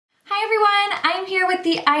here with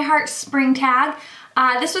the I Heart Spring tag.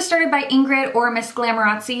 This was started by Ingrid or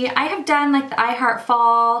Missglamorazzi. I have done like the I Heart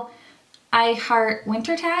Fall, I Heart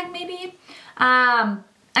Winter tag maybe.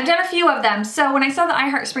 I've done a few of them, so when I saw the I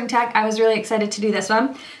Heart Spring tag, I was really excited to do this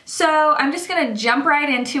one. So I'm just gonna jump right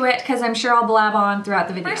into it because I'm sure I'll blab on throughout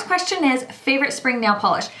the video. First question is favorite spring nail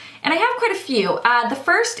polish, and I have quite a few. The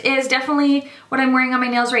first is definitely what I'm wearing on my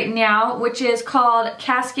nails right now, which is called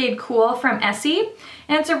Cascade Cool from Essie,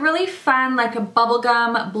 and it's a really fun, like a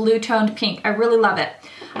bubblegum blue toned pink. I really love it.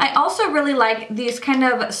 I also really like these kind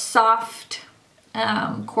of soft,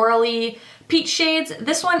 corally peach shades.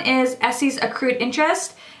 This one is Essie's Accrued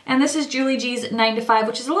Interest, and this is Julie G's 9 to 5,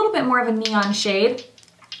 which is a little bit more of a neon shade.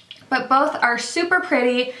 But both are super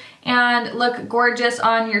pretty and look gorgeous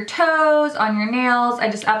on your toes, on your nails. I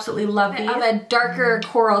just absolutely love these. I have a darker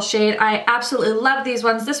coral shade. I absolutely love these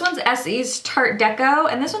ones. This one's Essie's Tarte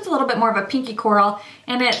Deco, and this one's a little bit more of a pinky coral,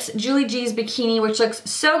 and it's Julie G's Bikini, which looks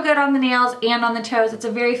so good on the nails and on the toes. It's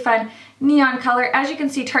a very fun neon color. As you can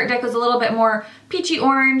see, Tarte Deco is a little bit more peachy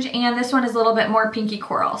orange, and this one is a little bit more pinky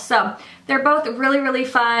coral. So they're both really, really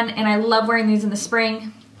fun, and I love wearing these in the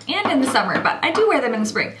spring and in the summer, but I do wear them in the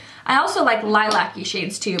spring. I also like lilac-y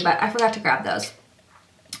shades too, but I forgot to grab those.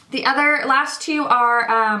 The last two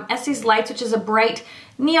are Essie's Lights, which is a bright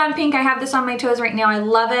neon pink. I have this on my toes right now. I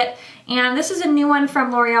love it. And this is a new one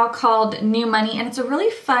from L'Oreal called New Money, and it's a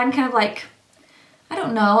really fun kind of like, I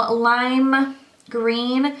don't know, lime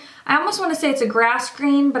green. I almost want to say it's a grass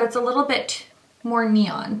green, but it's a little bit more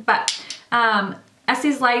neon. But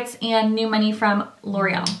Essie's Lights and New Money from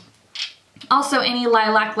L'Oreal. Also, any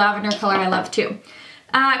lilac lavender color I love too.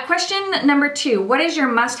 Question number 2, what is your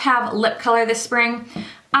must-have lip color this spring?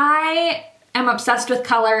 I am obsessed with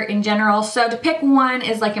color in general, so to pick one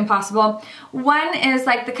is like impossible. One is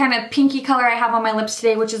like the kind of pinky color I have on my lips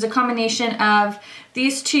today, which is a combination of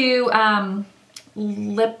these two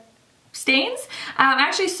lip stains. I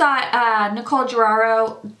actually saw Nicole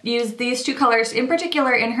Gioraro use these two colors in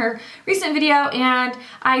particular in her recent video, and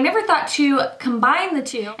I never thought to combine the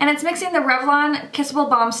two. And it's mixing the Revlon Kissable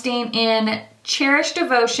Balm Stain in Cherished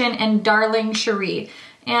Devotion and Darling Cherie.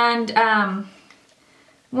 And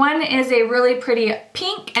one is a really pretty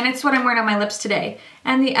pink, and it's what I'm wearing on my lips today.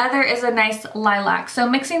 And the other is a nice lilac. So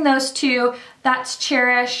mixing those two, that's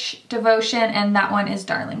Cherish Devotion, and that one is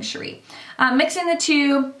Darling Cherie. Mixing the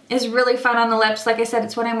two is really fun on the lips. Like I said,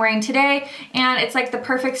 it's what I'm wearing today, and it's like the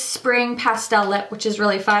perfect spring pastel lip, which is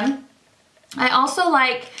really fun. I also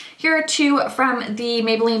like, here are two from the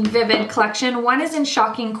Maybelline Vivid collection. One is in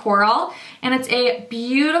Shocking Coral, and it's a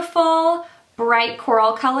beautiful bright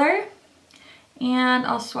coral color. And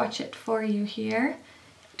I'll swatch it for you here.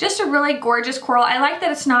 Just a really gorgeous coral. I like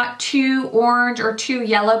that it's not too orange or too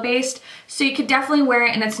yellow based, so you could definitely wear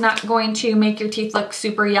it and it's not going to make your teeth look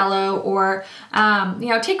super yellow or you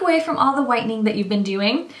know, take away from all the whitening that you've been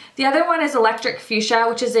doing. The other one is Electric Fuchsia,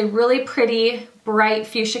 which is a really pretty bright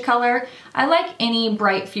fuchsia color. I like any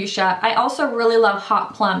bright fuchsia. I also really love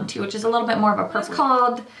Hot Plum too, which is a little bit more of a purple. It's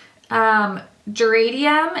called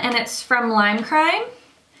Geranium, and it's from Lime Crime,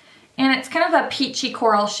 and it's kind of a peachy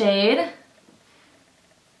coral shade.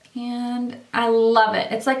 And I love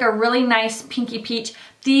it. It's like a really nice pinky peach.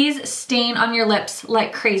 These stain on your lips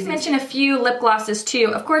like crazy. I mentioned a few lip glosses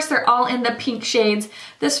too. Of course, they're all in the pink shades.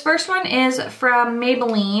 This first one is from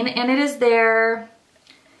Maybelline, and it is their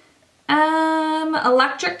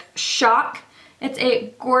Electric Shock. It's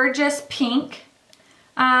a gorgeous pink.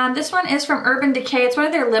 This one is from Urban Decay. It's one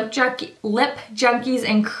of their Lip Junkies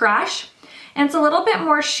and Crush. And it's a little bit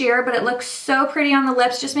more sheer, but it looks so pretty on the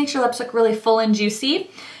lips. Just makes your lips look really full and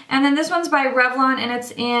juicy. And then this one's by Revlon, and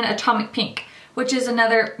it's in Atomic Pink, which is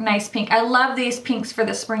another nice pink. I love these pinks for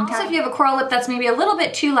the springtime. Also, if you have a coral lip that's maybe a little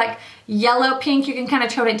bit too like yellow pink, you can kind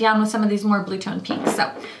of tone it down with some of these more blue tone pinks.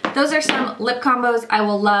 So those are some lip combos I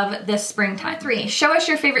will love this springtime. 3, show us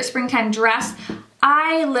your favorite springtime dress.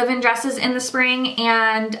 I live in dresses in the spring,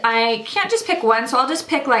 and I can't just pick one, so I'll just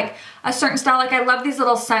pick like a certain style. Like I love these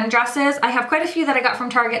little sundresses. I have quite a few that I got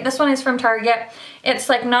from Target. This one is from Target. It's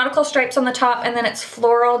like nautical stripes on the top, and then it's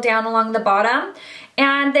floral down along the bottom.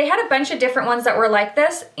 And they had a bunch of different ones that were like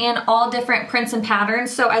this in all different prints and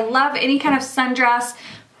patterns. So I love any kind of sundress.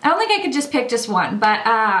 I don't think I could just pick just one, but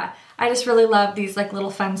I just really love these like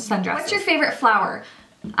little fun sundresses. What's your favorite flower?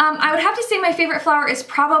 I would have to say my favorite flower is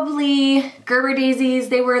probably Gerber daisies.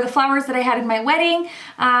 They were the flowers that I had in my wedding.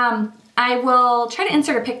 I will try to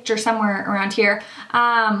insert a picture somewhere around here,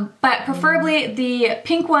 but preferably the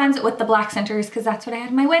pink ones with the black centers, because that's what I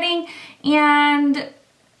had in my wedding. And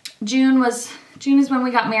June is when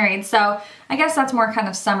we got married, so I guess that's more kind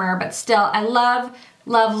of summer, but still, I love,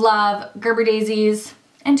 love, love Gerber daisies.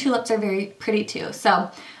 And tulips are very pretty too.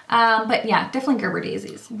 So, but yeah, definitely Gerber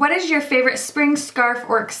daisies. What is your favorite spring scarf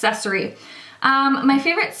or accessory? My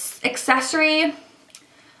favorite accessory,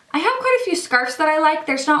 I have quite a few scarves that I like.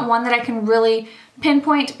 There's not one that I can really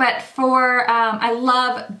pinpoint, but for, I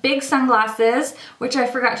love big sunglasses, which I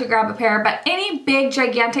forgot to grab a pair, but any big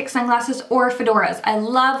gigantic sunglasses or fedoras. I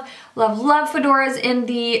love, love, love fedoras in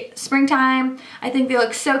the springtime. I think they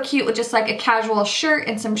look so cute with just like a casual shirt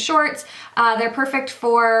and some shorts. They're perfect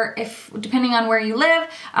for, depending on where you live,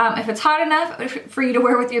 if it's hot enough for you to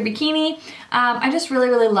wear with your bikini. I just really,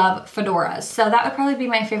 really love fedoras. So that would probably be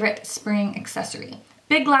my favorite spring accessory.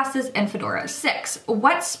 Big glasses and fedoras. 6,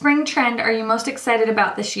 what spring trend are you most excited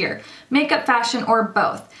about this year? Makeup, fashion, or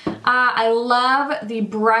both? I love the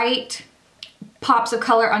bright pops of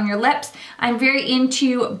color on your lips. I'm very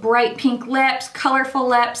into bright pink lips, colorful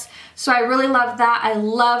lips, so I really love that. I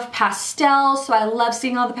love pastels, so I love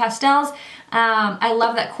seeing all the pastels. I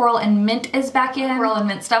love that coral and mint is back in. Coral and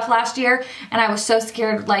mint stuff last year, and I was so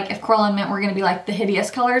scared like if coral and mint were gonna be like the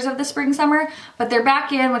hideous colors of the spring summer, but they're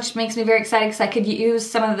back in, which makes me very excited because I could use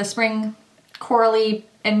some of the spring corally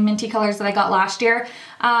and minty colors that I got last year.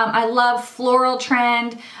 I love floral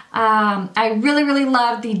trend. I really, really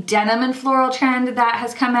love the denim and floral trend that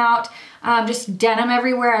has come out. Just denim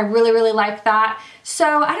everywhere. I really, really like that. So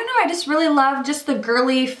I don't know, I just really love just the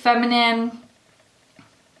girly, feminine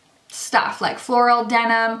stuff like floral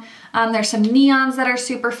denim. There's some neons that are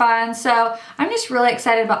super fun. So I'm just really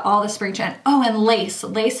excited about all the spring trend. Oh, and lace.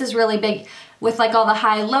 Lace is really big with like all the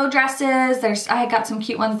high-low dresses. I got some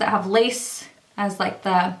cute ones that have lace as like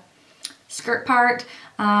the skirt part.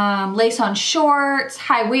 Lace on shorts,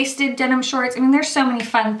 high-waisted denim shorts. I mean, there's so many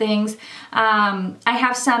fun things. I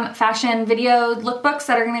have some fashion video lookbooks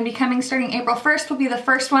that are going to be coming starting April 1st will be the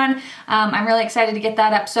first one. I'm really excited to get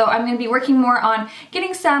that up. So I'm going to be working more on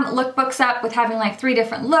getting some lookbooks up with having like 3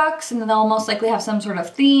 different looks, and then they'll most likely have some sort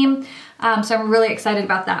of theme. So I'm really excited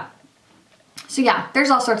about that. So yeah,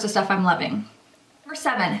 there's all sorts of stuff I'm loving. Number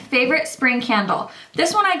 7, favorite spring candle.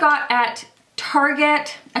 This one I got at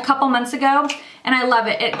Target a couple months ago, and I love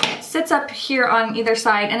it. It sits up here on either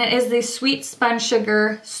side, and it is the Sweet Spun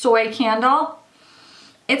Sugar Soy Candle.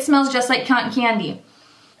 It smells just like cotton candy.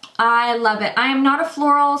 I love it. I am not a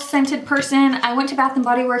floral scented person. I went to Bath &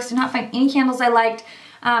 Body Works, did not find any candles I liked.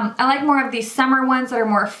 I like more of these summer ones that are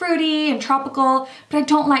more fruity and tropical, but I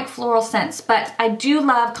don't like floral scents, but I do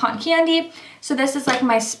love cotton candy. So this is like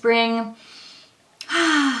my spring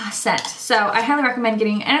scent. So I highly recommend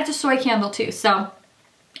getting, and it's a soy candle too. So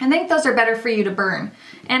I think those are better for you to burn.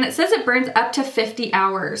 And it says it burns up to 50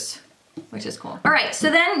 hours, which is cool. All right, so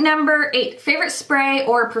then number 8, favorite spray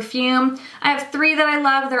or perfume. I have 3 that I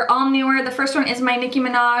love. They're all newer. The first one is my Nicki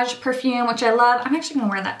Minaj perfume, which I love. I'm actually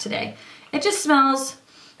gonna wear that today. It just smells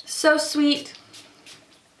so sweet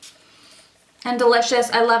and delicious.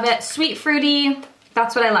 I love it. Sweet, fruity,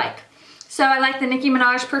 that's what I like. So I like the Nicki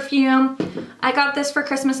Minaj perfume. I got this for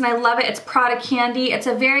Christmas and I love it. It's Prada Candy. It's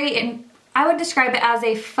a very, I would describe it as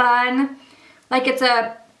a fun, like it's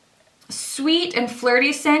a sweet and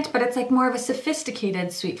flirty scent, but it's like more of a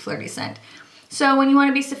sophisticated sweet flirty scent. So when you want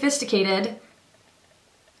to be sophisticated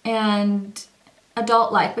and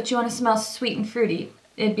adult-like, but you want to smell sweet and fruity,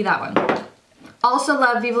 it'd be that one. Also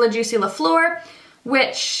love Viva La Juicy La Fleur,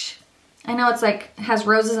 which I know it's like has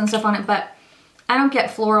roses and stuff on it, but I don't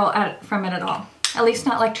get floral from it at all. At least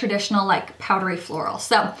not like traditional like powdery floral.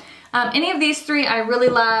 So any of these 3 I really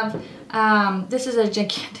love. This is a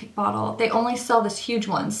gigantic bottle. They only sell this huge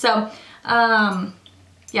one. So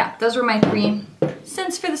yeah, those were my 3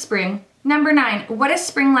 scents for the spring. Number 9, what is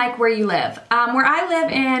spring like where you live? Where I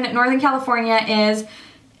live in Northern California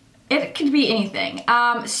it could be anything.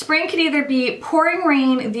 Spring could either be pouring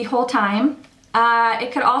rain the whole time.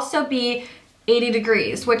 It could also be 80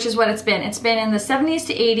 degrees, which is what it's been. It's been in the 70s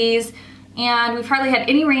to 80s, and we've hardly had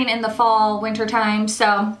any rain in the fall, winter time. So,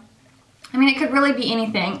 I mean, it could really be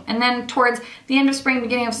anything. And then towards the end of spring,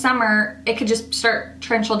 beginning of summer, it could just start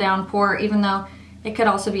torrential downpour, even though it could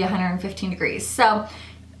also be 115 degrees. So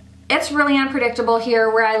it's really unpredictable here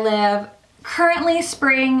where I live. Currently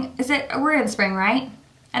spring, we're in spring, right?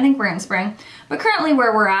 I think we're in spring. But currently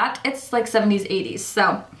where we're at, it's like 70s, 80s.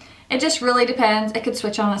 So it just really depends. It could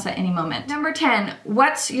switch on us at any moment. Number 10,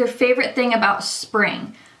 what's your favorite thing about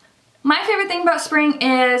spring? My favorite thing about spring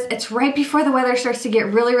is it's right before the weather starts to get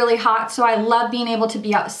really, really hot, so I love being able to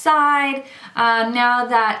be outside. Now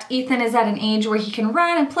that Ethan is at an age where he can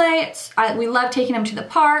run and play, we love taking him to the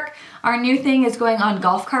park. Our new thing is going on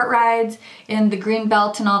golf cart rides in the green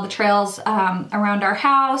belt and all the trails around our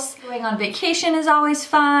house. Going on vacation is always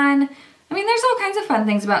fun. I mean, there's all kinds of fun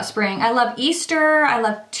things about spring. I love Easter. I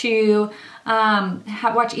love to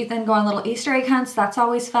watch Ethan go on little Easter egg hunts. That's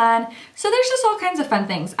always fun. So there's just all kinds of fun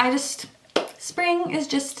things. Spring is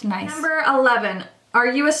just nice. Number 11, are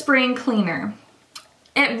you a spring cleaner?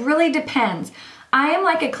 It really depends. I am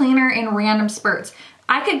like a cleaner in random spurts.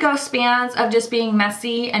 I could go spans of just being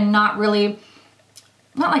messy and not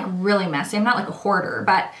like really messy. I'm not like a hoarder,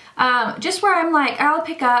 but just where I'm like, I'll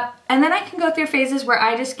pick up, and then I can go through phases where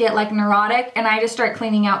I just get like neurotic and I just start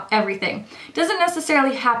cleaning out everything. It doesn't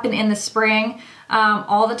necessarily happen in the spring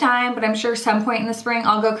all the time, but I'm sure some point in the spring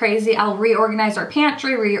I'll go crazy. I'll reorganize our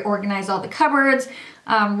pantry, reorganize all the cupboards,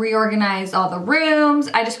 reorganize all the rooms.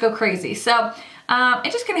 I just go crazy. So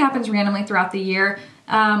it just kind of happens randomly throughout the year.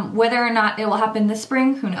 Whether or not it will happen this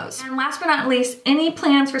spring, who knows. And last but not least, any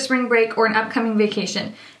plans for spring break or an upcoming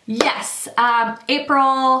vacation? Yes,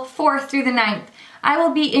 April 4th through the 9th. I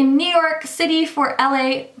will be in New York City for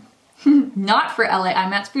LA, not for LA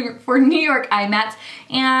IMATS, for New York IMATS.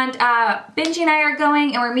 And Benji and I are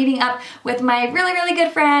going, and we're meeting up with my really, really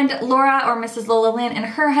good friend, Laura, or Mrs. Lola Lynn, and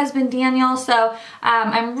her husband, Daniel. So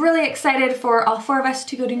I'm really excited for all 4 of us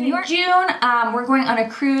to go to New York. In June, we're going on a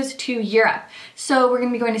cruise to Europe. So we're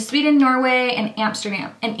gonna be going to Sweden, Norway, and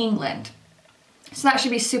Amsterdam, and England. So that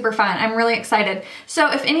should be super fun. I'm really excited.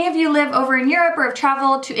 So if any of you live over in Europe or have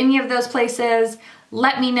traveled to any of those places,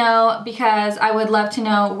 let me know, because I would love to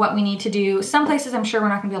know what we need to do. Some places I'm sure we're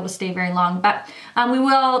not gonna be able to stay very long, but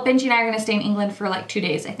Benji and I are gonna stay in England for like 2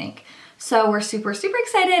 days, I think. So we're super, super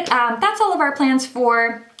excited. That's all of our plans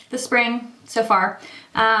for the spring so far.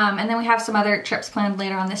 And then we have some other trips planned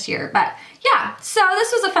later on this year. But yeah, so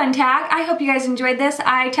this was a fun tag. I hope you guys enjoyed this.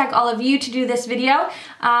 I tag all of you to do this video,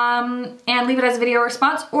 and leave it as a video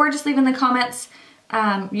response, or just leave in the comments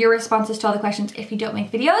your responses to all the questions if you don't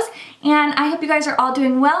make videos. And I hope you guys are all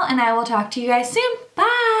doing well, and I will talk to you guys soon.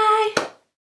 Bye!